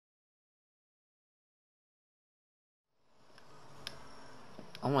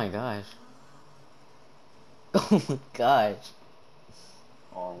Oh my gosh. Oh my gosh.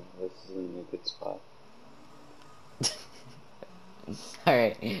 Oh, this isn't a good spot.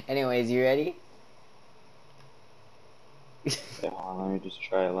 Alright. Anyways, you ready? Yeah, hold on, let me just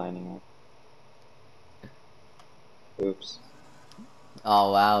try lining up. Oops.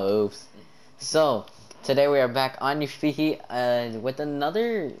 Oh wow, oops. So today we are back on your feet with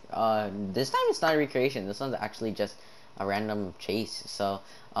another this time it's not a recreation, this one's actually just a random chase. So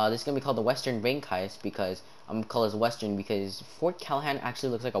this is gonna be called the Western Bank Heist because I'm gonna call it Western because Fort Callahan actually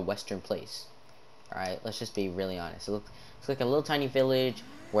looks like a Western place. Alright, let's just be really honest. It's like a little tiny village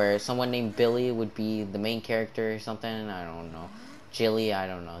where someone named Billy would be the main character or something. I don't know. Jilly, I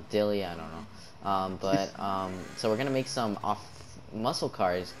don't know. Dilly, I don't know. So we're gonna make some off muscle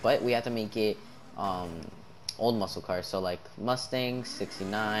cars, but we have to make it um, old muscle cars. So like Mustang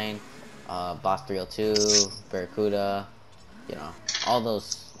 69, Boss 302, Barracuda, you know, all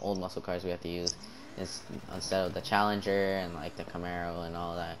those old muscle cars we have to use instead of the Challenger and like the Camaro and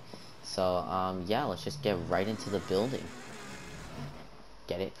all that. So yeah, let's just get right into the building.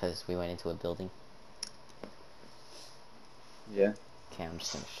 Get it? Because we went into a building. Yeah. Okay, I'm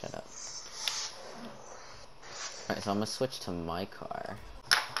just gonna shut up. Alright, so I'm gonna switch to my car.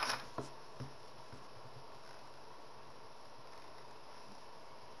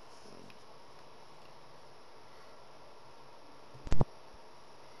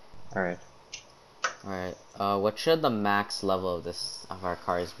 Alright. Alright, what should the max level of our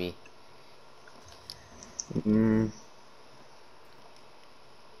cars be? Mm,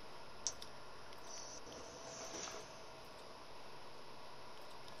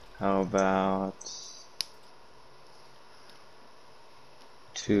 how about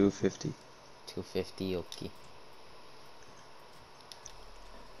 250? 250, okay.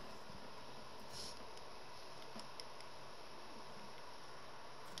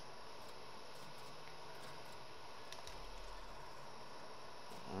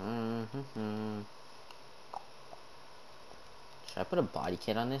 Mm-hmm. Should I put a body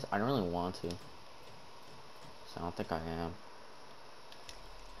kit on this? I don't really want to. So I don't think I am.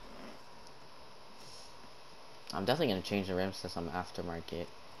 I'm definitely gonna change the rims to some aftermarket.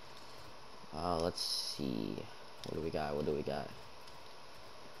 Let's see. What do we got? What do we got?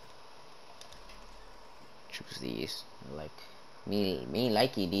 Choose these. Like me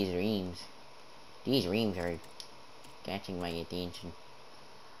likey these rims. These rims are catching my attention.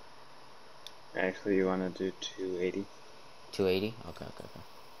 Actually, you want to do 280? 280? Okay, okay, okay.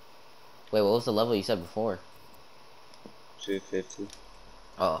 Wait, what was the level you said before? 250?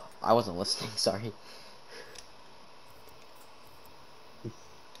 Oh, I wasn't listening, sorry.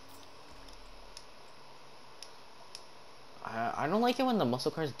 I don't like it when the muscle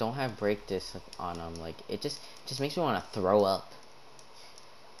cars don't have brake discs on them. Like, it just makes me want to throw up.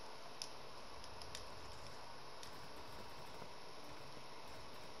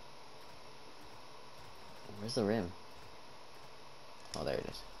 Where's the rim? Oh, there it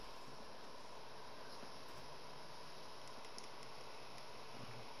is.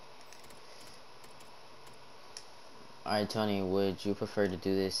 Alright, Tony, would you prefer to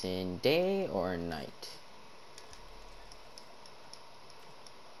do this in day or night?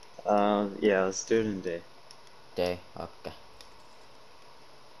 Yeah, let's do it in day. Day, okay.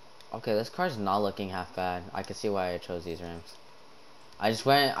 Okay, this car's not looking half bad. I can see why I chose these rims. I just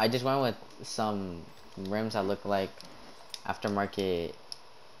went with some rims that look like aftermarket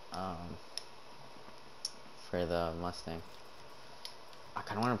um for the Mustang. I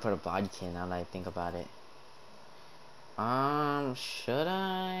kinda wanna put a body kit now that I think about it. Should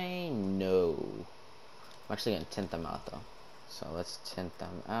I? No. I'm actually gonna tint them out though. So let's tint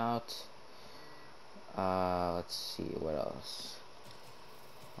them out. Let's see what else.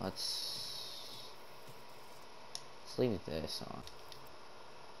 Let's let's leave this on.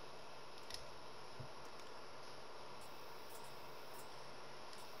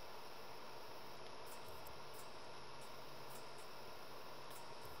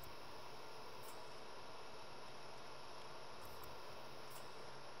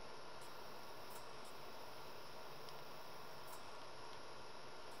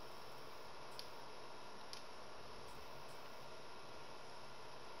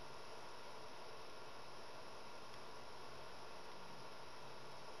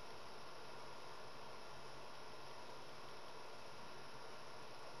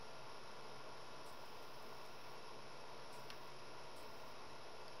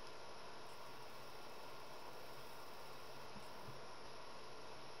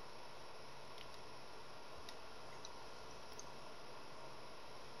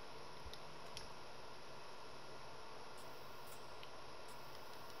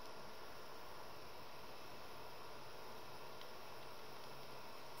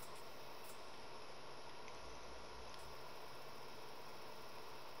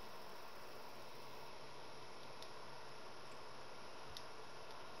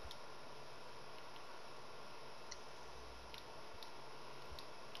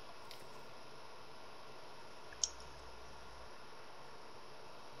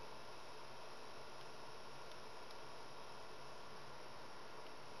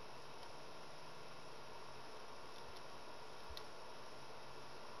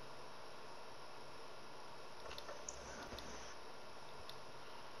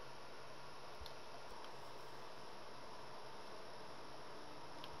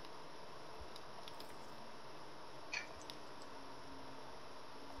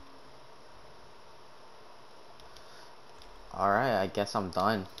 guess I'm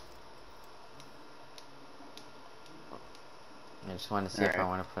done. I just want to see if I Alright.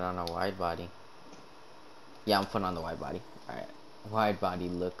 want to put on a wide body. Yeah, I'm putting on the wide body. Alright. Wide body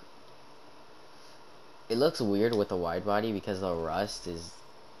look. It looks weird with the wide body because the rust is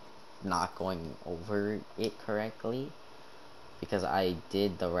not going over it correctly. Because I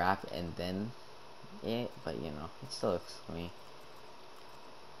did the wrap and then it, but you know, it still looks clean.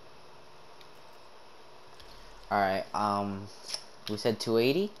 Alright, we said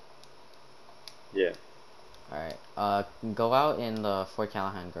 280? Yeah. Alright, go out in the Fort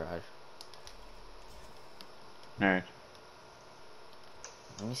Callahan garage. Alright.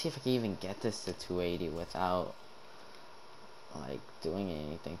 Let me see if I can even get this to 280 without, like, doing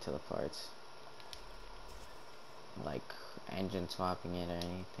anything to the parts. Like, engine swapping it or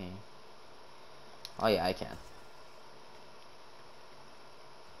anything. Oh yeah, I can.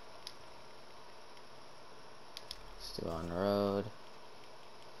 Let's do on road.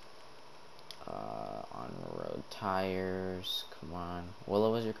 On road tires. Come on. What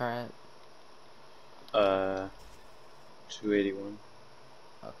level was your car at? 281.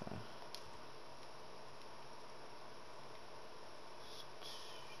 Okay.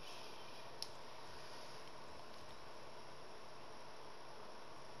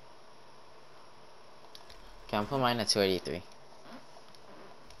 Okay, I'm putting mine at 283.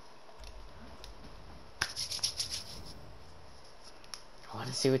 I want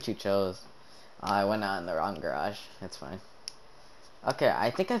to see what you chose. I went out in the wrong garage. It's fine. Okay,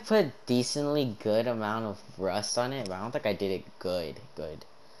 I think I put decently good amount of rust on it, but I don't think I did it good.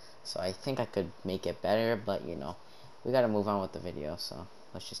 So I think I could make it better, but you know, we gotta move on with the video, so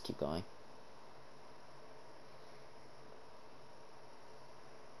let's just keep going.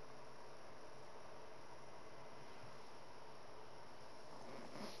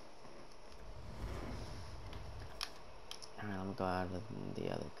 Alright, I'm gonna go out of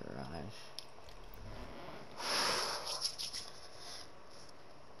the other garage.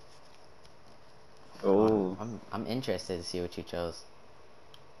 Oh. I'm interested to see what you chose.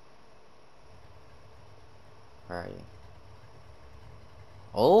 Where are you?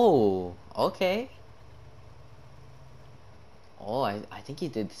 Oh, okay. Oh, I think you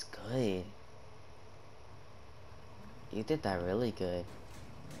did this good. You did that really good.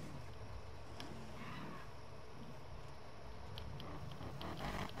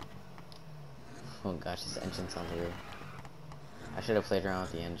 Oh gosh, this engine sounds weird. I should have played around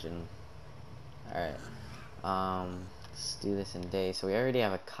with the engine. Alright. Let's do this in day. So we already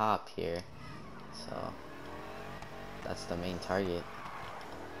have a cop here. So that's the main target.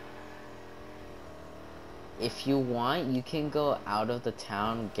 If you want, you can go out of the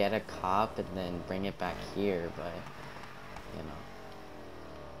town, get a cop, and then bring it back here, but you know.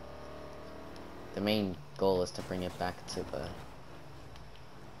 The main goal is to bring it back to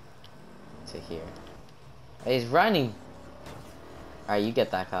here. Hey, he's running! Alright, you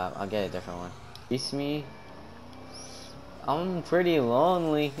get that cop. I'll get a different one. Chase me. I'm pretty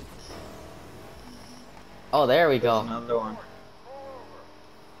lonely. Oh, there we There's go. another one.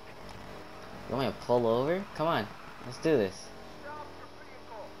 You want me to pull over? Come on. Let's do this.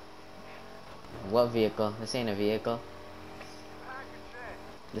 What vehicle? This ain't a vehicle.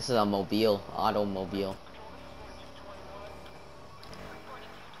 This is a mobile. Automobile.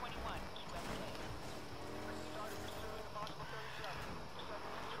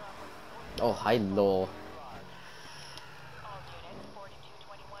 Oh, hi, low.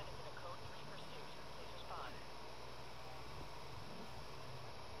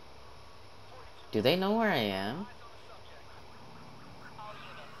 Do they know where I am?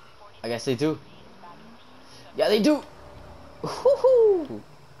 I guess they do. Yeah, they do. Woohoo!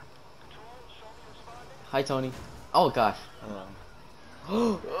 Hi, Tony. Oh gosh. Hello.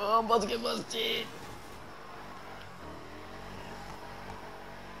 Oh, I'm about to get busted.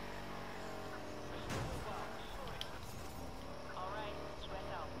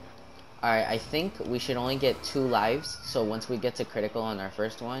 Alright, I think we should only get 2 lives. So once we get to critical on our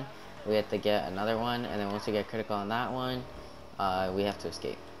first one, we have to get another one. And then once we get critical on that one, we have to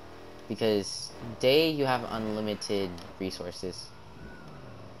escape. Because day, you have unlimited resources.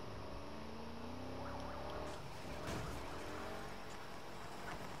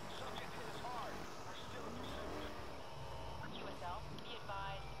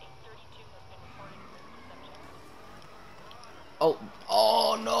 Oh,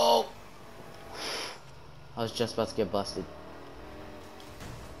 oh no! I was just about to get busted.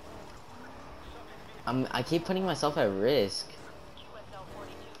 I keep putting myself at risk.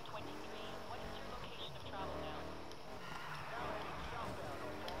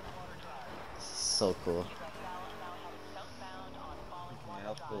 So cool.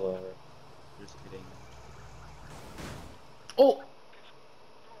 Whatever. Just kidding. Oh!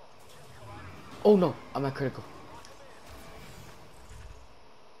 Oh no, I'm at critical.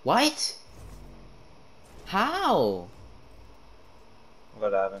 What? How?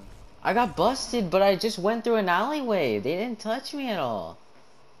 What happened? I got busted, but I just went through an alleyway. They didn't touch me at all.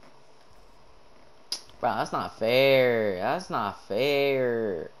 Bro, that's not fair. That's not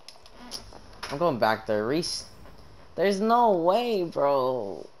fair. I'm going back there. There's no way,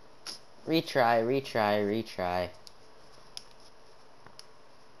 bro. Retry, retry, retry.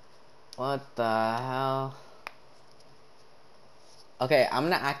 What the hell? Okay, I'm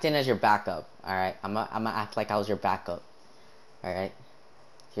gonna act in as your backup. Alright? I'm gonna act like I was your backup. Alright?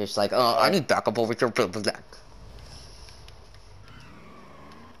 You're just like, oh, I need backup over here. Blah, blah, blah.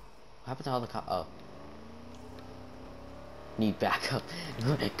 What happened to all the Oh. Need backup.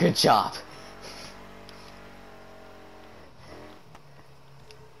 Good job.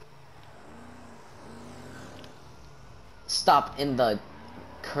 Stop in the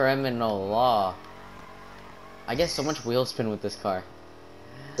criminal law. I get so much wheel spin with this car.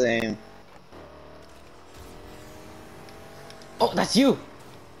 Same. Oh, that's you!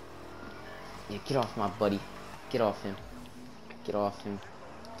 Yeah, get off my buddy. Get off him. Get off him.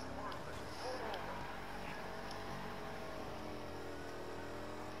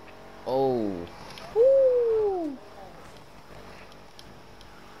 Oh. Woo.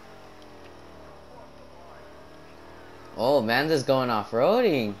 Oh, Amanda's going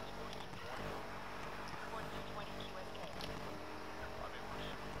off-roading.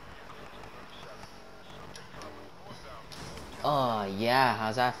 Oh, yeah.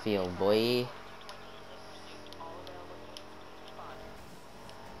 How's that feel, boy?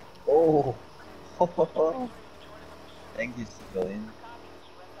 Oh. Thank you, civilian.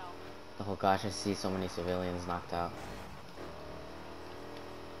 Oh, gosh. I see so many civilians knocked out.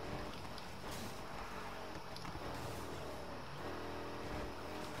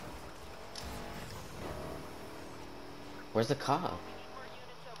 Where's the cop?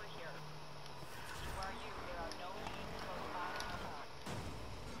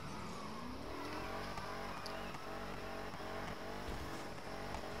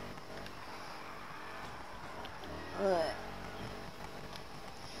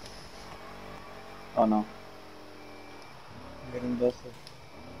 Oh no. I'm getting busted.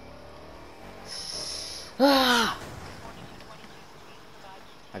 Ah!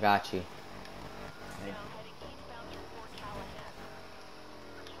 I got you.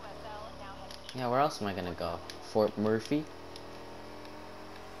 Yeah, where else am I gonna go? Fort Murphy?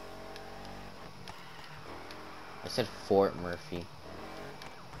 I said Fort Murphy.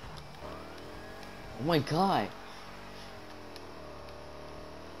 Oh my god!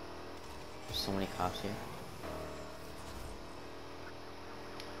 There's so many cops here.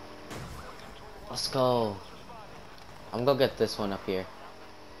 Let's go. I'm gonna get this one up here.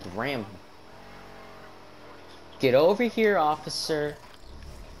 Ram. Get over here, officer.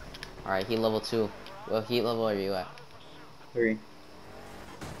 Alright, heat level 2. What heat level are you at? 3.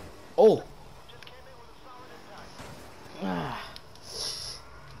 Oh! Ah.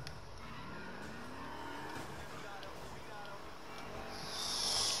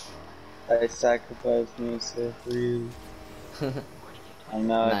 I sacrificed myself for you. I'm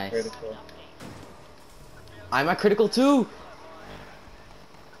now Nice. at critical. I'm at critical too!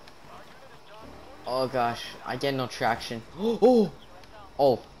 Oh gosh, I get no traction. Oh!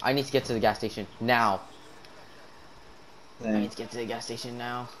 Oh, I need to get to the gas station now. I need to get to the gas station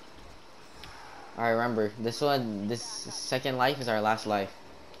now. Alright, remember, this second life is our last life.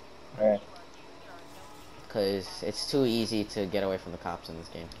 Alright. Because it's too easy to get away from the cops in this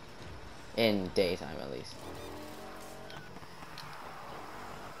game. In daytime, at least.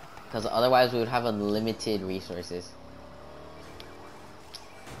 Because otherwise we would have unlimited resources.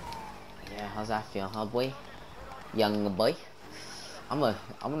 Yeah, how's that feel, huh, boy? Young boy? I'm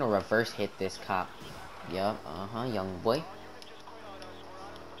gonna reverse hit this cop. Yup, young boy.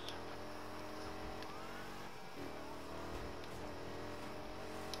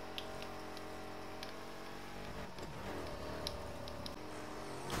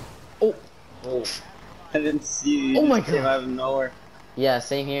 Oh! Oh. I didn't see you. Oh my You came god. out of nowhere. Yeah,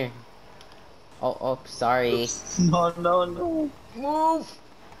 same here. Oh, sorry. Oops. No, no, no. Move!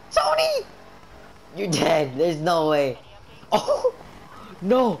 Tony! You're dead. There's no way. Oh!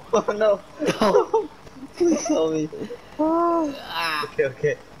 No! Oh no. No! Please help me. Ah, Okay,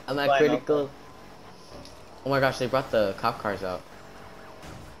 okay. I'm at Fine, critical. Oh my gosh, they brought the cop cars out.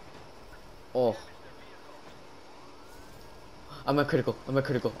 Oh. I'm at critical. I'm at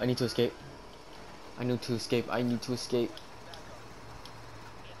critical. I need to escape. I need to escape. I need to escape.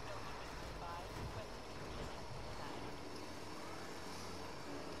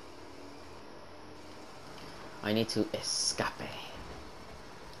 I need to escape.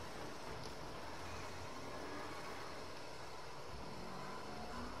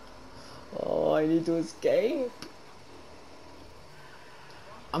 Oh, I need to escape.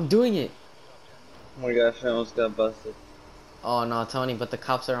 I'm doing it. Oh my gosh, I almost got busted. Oh no, Tony, but the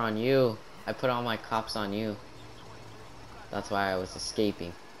cops are on you. I put all my cops on you. That's why I was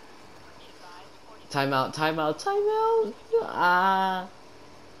escaping. Timeout, timeout, timeout. Ah.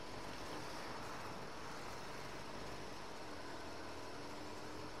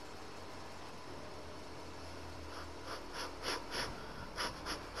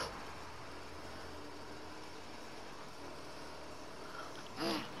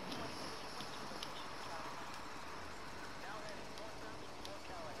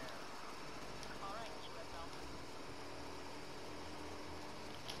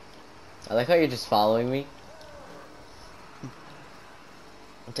 I like how you're just following me.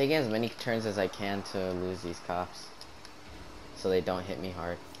 I'm taking as many turns as I can to lose these cops, so they don't hit me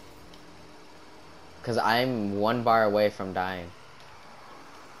hard. Cause I'm one bar away from dying.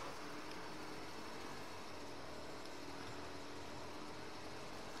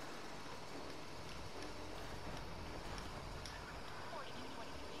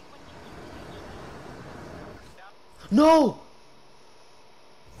 No!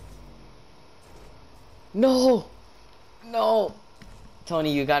 No! No!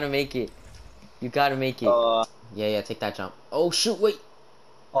 Tony, you gotta make it. You gotta make it. Uh, Yeah, yeah, take that jump. Oh shoot, wait!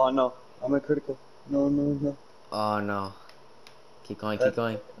 oh no, I'm a critical. No, no, no. Oh no. Keep going, keep That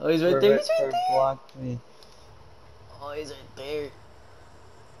going. Oh, he's right there, he's perfect right card there! blocked me. Oh, he's right there.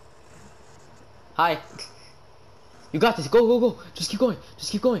 Hi. You got this. Go, go, go. Just keep going.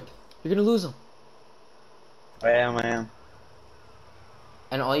 Just keep going. You're gonna lose him. I am.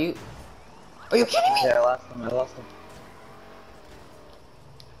 And all you... Are you kidding me? Yeah, I lost him.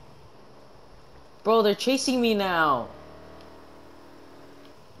 Bro, they're chasing me now.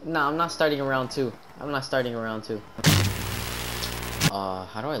 Nah, I'm not starting around two. I'm not starting around two.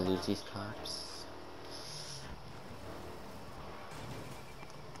 How do I lose these cops?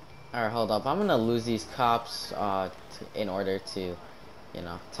 Alright, hold up. I'm gonna lose these cops, in order to, you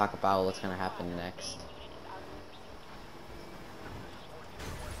know, talk about what's gonna happen next.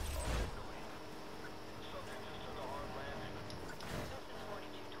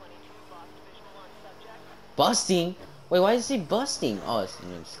 Busting? Wait, why does it say busting? Oh, it's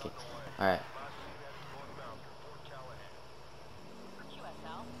just kidding. Alright.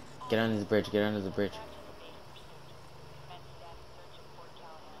 Get under the bridge, get under the bridge.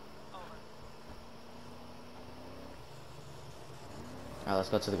 Alright, let's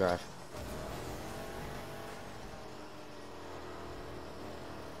go to the garage.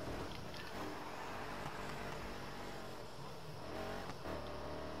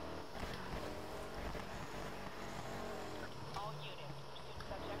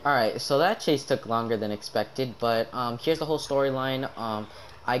 Alright, so that chase took longer than expected, but here's the whole storyline.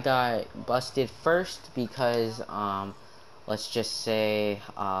 I got busted first because let's just say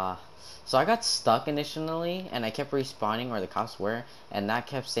so I got stuck initially and I kept respawning where the cops were, and that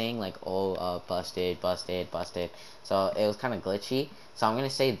kept saying like, oh, busted, busted, busted. So it was kind of glitchy. So I'm gonna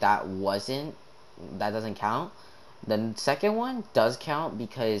say that doesn't count. The second one does count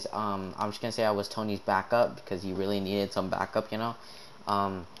because I'm just gonna say I was Tony's backup because he really needed some backup, you know.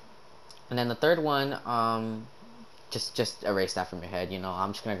 Um, and then the third one, just erase that from your head, you know.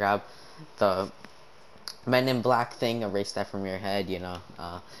 I'm just gonna grab the Men in Black thing, erase that from your head, you know.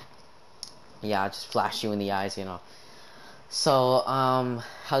 Yeah, I'll just flash you in the eyes, you know. So,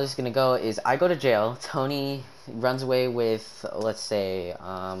 how this is gonna go is I go to jail. Tony runs away with, let's say,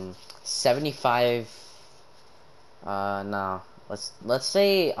 75. No, let's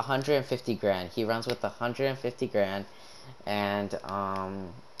say 150 grand. He runs with 150 grand, and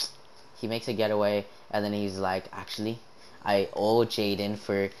he makes a getaway, and then he's like, actually, I owe Jaden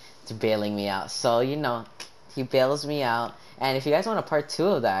for bailing me out. So, you know, he bails me out. And if you guys want a part two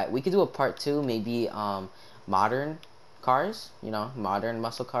of that, we could do a part two, maybe modern cars, you know, modern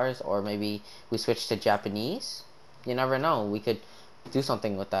muscle cars, or maybe we switch to Japanese. You never know. We could do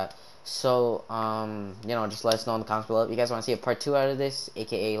something with that. So, you know, just let us know in the comments below if you guys want to see a part two out of this,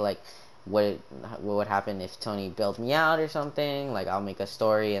 aka like what would happen if Tony bailed me out or something. Like, I'll make a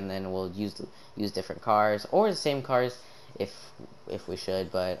story and then we'll use different cars or the same cars if we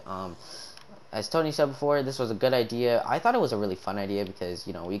should. But as Tony said before, this was a good idea. I thought it was a really fun idea because,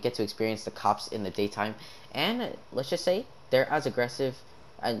 you know, we get to experience the cops in the daytime, and let's just say they're as aggressive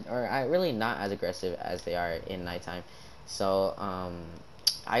or really not as aggressive as they are in nighttime. So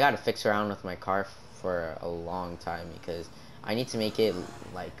I got to fix around with my car for a long time because I need to make it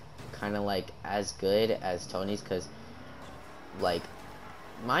like kind of like as good as Tony's, because like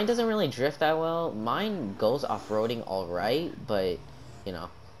mine doesn't really drift that well. Mine goes off-roading all right, but you know,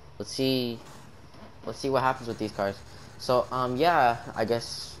 let's see what happens with these cars. So yeah, I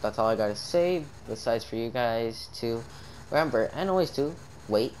guess that's all I gotta say. Besides for you guys to remember and always to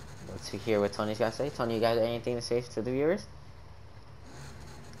wait. Let's hear what Tony's got to say. Tony, you got anything to say to the viewers?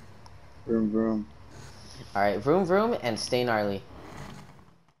 Vroom vroom. All right, vroom vroom and stay gnarly.